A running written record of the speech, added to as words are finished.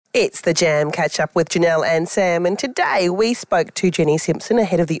It's the Jam Catch-Up with Janelle and Sam, and today we spoke to Jenny Simpson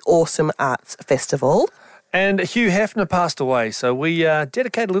ahead of the Awesome Arts Festival. And Hugh Hefner passed away, so we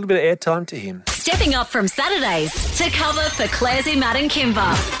dedicated a little bit of airtime to him. Stepping up from Saturdays to cover for Clairsy, Matt and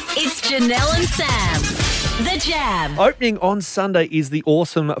Kimber. It's Janelle and Sam, the Jam. Opening on Sunday is the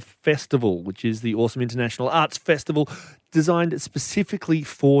Awesome Festival, which is the Awesome International Arts Festival designed specifically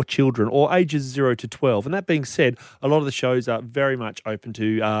for children or ages 0 to 12. And that being said, a lot of the shows are very much open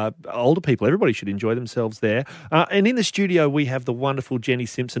to older people. Everybody should enjoy themselves there. And in the studio, we have the wonderful Jenny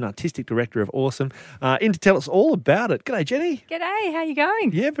Simpson, Artistic Director of Awesome, in to tell us all about it. G'day, Jenny. G'day, how you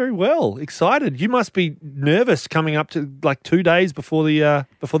going? Yeah, very well. Excited. You must be nervous coming up to like 2 days before the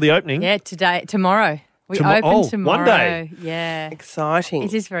opening. Yeah, tomorrow. We open tomorrow. One day. Yeah. Exciting.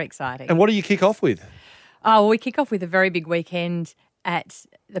 It is very exciting. And what do you kick off with? Oh, well, we kick off with a very big weekend at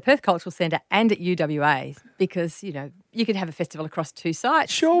the Perth Cultural Centre and at UWA because, you know, you could have a festival across two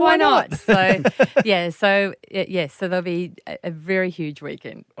sites. Sure, why not? So, so there'll be a very huge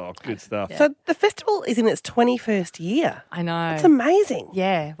weekend. Oh, good stuff. Yeah. So the festival is in its 21st year. I know. It's amazing.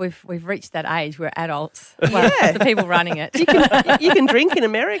 Yeah, we've reached that age. We're adults. Well, the people running it. You can drink in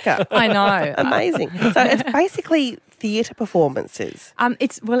America. I know. Amazing. So it's basically theatre performances.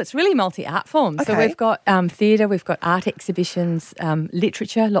 It's really multi-art forms. Okay. So we've got theatre, we've got art exhibitions,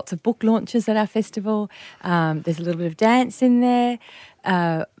 literature, lots of book launches at our festival. There's a little bit of dance in there.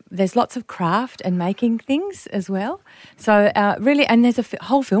 There's lots of craft and making things as well. So really, and there's a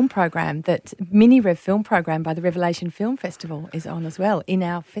whole film program, that mini Rev film program by the Revelation Film Festival is on as well in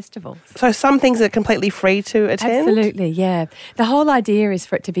our festivals. So some things are completely free to attend? Absolutely, yeah. The whole idea is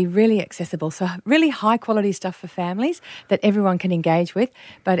for it to be really accessible, so really high quality stuff for families that everyone can engage with,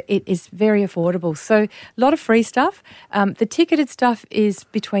 but it is very affordable. So a lot of free stuff. The ticketed stuff is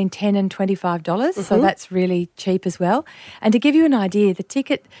between $10 and $25, so that's really cheap as well. And to give you an idea, the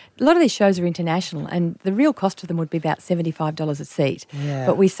ticket, a lot of these shows are international and the real cost of them would be about $75 a seat,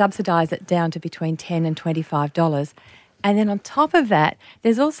 but we subsidise it down to between $10 and $25. And then on top of that,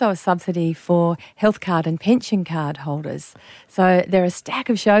 there's also a subsidy for health card and pension card holders. So there are a stack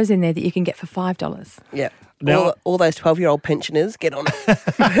of shows in there that you can get for $5. Yeah. Now- all those 12-year-old pensioners, get on it.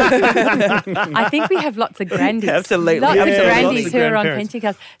 I think we have lots of grandies. Absolutely. Lots Yeah, of lots grandies of who are on grandparents. pension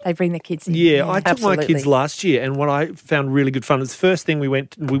cards. They bring the kids in. Yeah, I took my Absolutely. kids last year, and what I found really good fun was the first thing we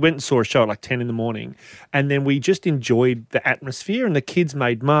went and saw a show at like 10 in the morning, and then we just enjoyed the atmosphere, and the kids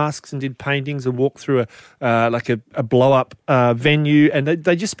made masks and did paintings and walked through a blow up venue, and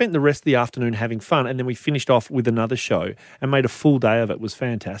they just spent the rest of the afternoon having fun, and then we finished off with another show and made a full day of it. It was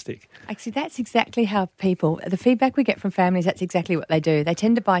fantastic. Actually, that's exactly how the feedback we get from families, that's exactly what they do. They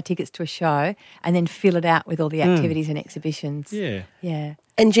tend to buy tickets to a show and then fill it out with all the activities and exhibitions. Yeah. Yeah.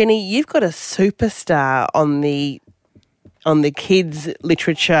 And Jenny, you've got a superstar on the kids'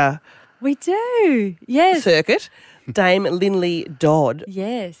 literature We do. Yes. circuit, Dame Lindley Dodd.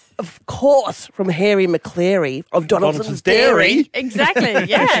 Yes. Of course, from Harry McCleary of Donaldson's Dairy. Exactly,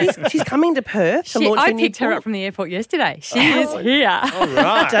 yeah. She's coming to Perth to launch I a new picked her book. up from the airport yesterday. She is here. All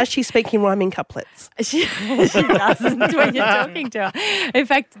right. Does she speak in rhyming couplets? She doesn't when you're talking to her. In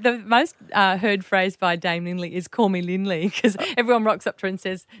fact, the most heard phrase by Dame Lindley is "call me Lindley," because everyone rocks up to her and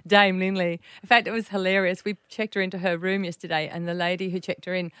says Dame Lindley. In fact, it was hilarious. We checked her into her room yesterday, and the lady who checked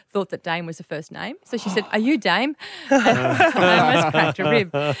her in thought that Dame was the first name. So she said, "Are you Dame?" I almost cracked a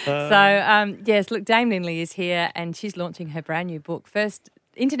rib. So, yes, look, Dame Lindley is here, and she's launching her brand new book. First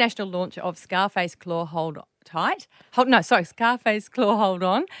international launch of Scarface Claw Hold Tight. Scarface Claw Hold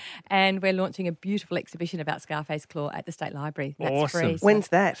On. And we're launching a beautiful exhibition about Scarface Claw at the State Library. That's Awesome. free. So When's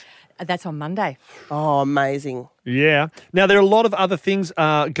that? that's on Monday. Oh, amazing. Yeah. Now, there are a lot of other things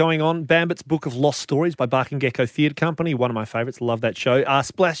going on. Bambit's Book of Lost Stories by Bark and Gecko Theatre Company, one of my favourites. Love that show.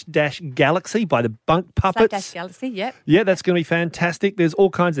 Splash Dash Galaxy by the Bunk Puppets. Slapdash Galaxy, yep. Yeah, that's going to be fantastic. There's all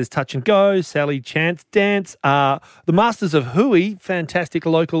kinds. There's Touch and Go, Sally Chance Dance, the Masters of Hooey, fantastic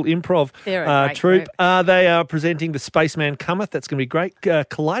local improv They're a great troupe. group. They are presenting The Spaceman Cometh. That's going to be great.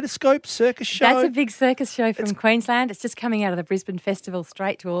 Kaleidoscope Circus Show. That's a big circus show from Queensland. It's just coming out of the Brisbane Festival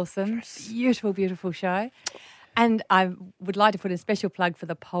straight to Awesome. Beautiful, beautiful show. And I would like to put a special plug for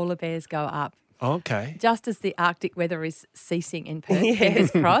the Polar Bears Go Up. Okay. Just as the Arctic weather is ceasing in Perth,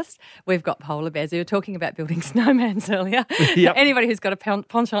 fingers crossed, we've got polar bears. We were talking about building snowmans earlier. Yep. Anybody who's got a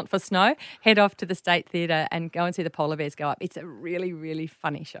penchant for snow, head off to the State Theatre and go and see the Polar Bears Go Up. It's a really, really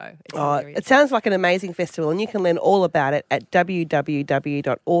funny show. It's hilarious. It sounds like an amazing festival, and you can learn all about it at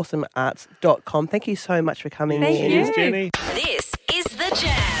www.awesomearts.com. Thank you so much for coming Thank in. you. Cheers, Jenny. This is The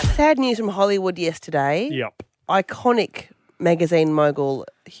Jam. Sad news from Hollywood yesterday. Yep. Iconic magazine mogul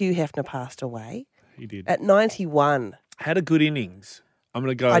Hugh Hefner passed away He did. at 91. Had a good innings. I'm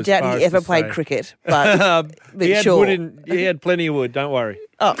going to go. I as doubt far he as ever to played say- cricket, but he had sure. wood he had plenty of wood. Don't worry.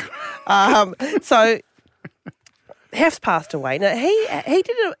 So Hef's passed away. Now he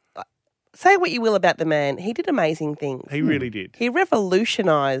did say what you will about the man. He did amazing things. He really did. He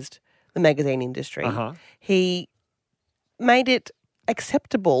revolutionised the magazine industry. Uh-huh. He made it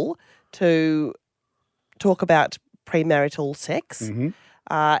acceptable to talk about premarital sex,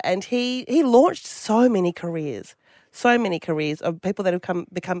 and he launched so many careers of people that have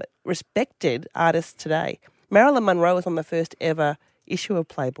become respected artists today. Marilyn Monroe was on the first ever issue of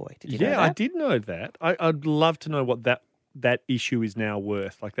Playboy. Did you know that? I did know that. I'd love to know what that issue is now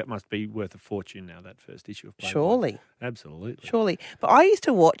worth. Like, that must be worth a fortune now, that first issue of Playboy. Surely. Absolutely. Surely. But I used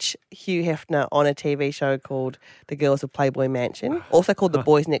to watch Hugh Hefner on a TV show called The Girls of Playboy Mansion, also called The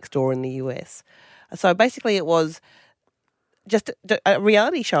Boys Next Door in the US. So basically it was just a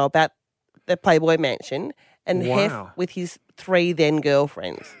reality show about the Playboy Mansion and Wow. Hef with his 3 then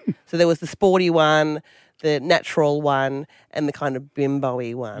girlfriends. So there was the sporty one, the natural one, and the kind of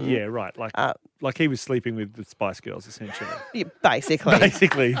bimbo-y one. Yeah, right. Like he was sleeping with the Spice Girls, essentially. Yeah, basically.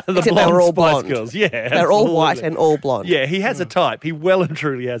 Basically, the Except they blonde were all Spice blonde. Girls. Yeah, They're all white absolutely. and all blonde. Yeah, he has a type. He well and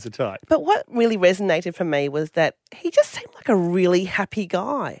truly has a type. But what really resonated for me was that he just seemed like a really happy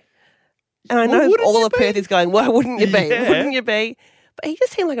guy. And I know wouldn't all you of Perth is going, why wouldn't you be? Yeah. Wouldn't you be? But he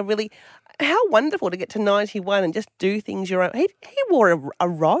just seemed like a really, how wonderful to get to 91 and just do things your own. He wore a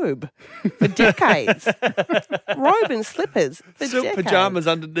robe for decades. Robe and slippers for Silk decades. pajamas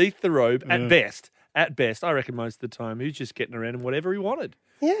underneath the robe, at best. At best, I reckon most of the time he was just getting around in whatever he wanted.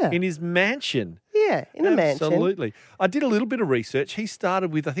 Yeah. In his mansion. Yeah, in a mansion. Absolutely. I did a little bit of research. He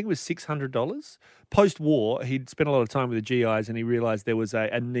started with, I think it was $600. Post-war, he'd spent a lot of time with the GIs and he realised there was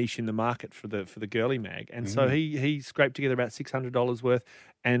a niche in the market for the girly mag. And so he scraped together about $600 worth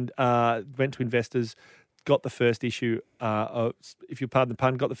and went to investors, got the first issue, if you pardon the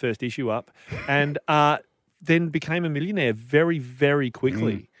pun, got the first issue up, and then became a millionaire very, very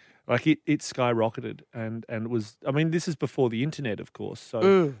quickly. Like it skyrocketed and it was, I mean, this is before the internet, of course,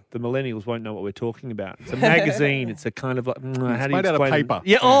 so the millennials won't know what we're talking about. It's a magazine. It's a kind of like, how do you made out of explain it? paper.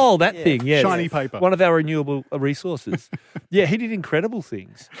 Yeah, that thing, yeah. Shiny paper. One of our renewable resources. Yeah, he did incredible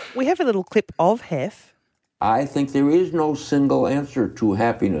things. We have a little clip of Hef. I think there is no single answer to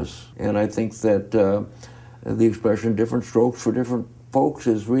happiness. And I think that the expression different strokes for different folks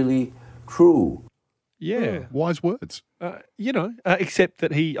is really true. Yeah. Wise words. Except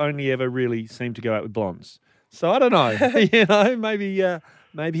that he only ever really seemed to go out with blondes. So I don't know.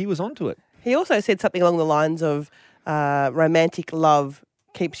 Maybe he was onto it. He also said something along the lines of romantic love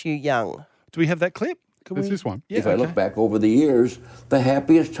keeps you young. Do we have that clip? There's this one. Yeah, If I look back over the years, the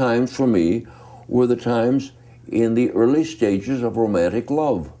happiest times for me were the times in the early stages of romantic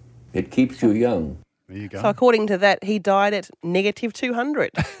love. It keeps you young. There you go. So according to that, he died at negative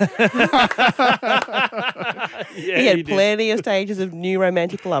 200. He had plenty of stages of new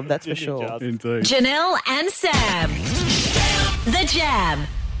romantic love, that's for sure. Indeed. Janelle and Sam. The Jam.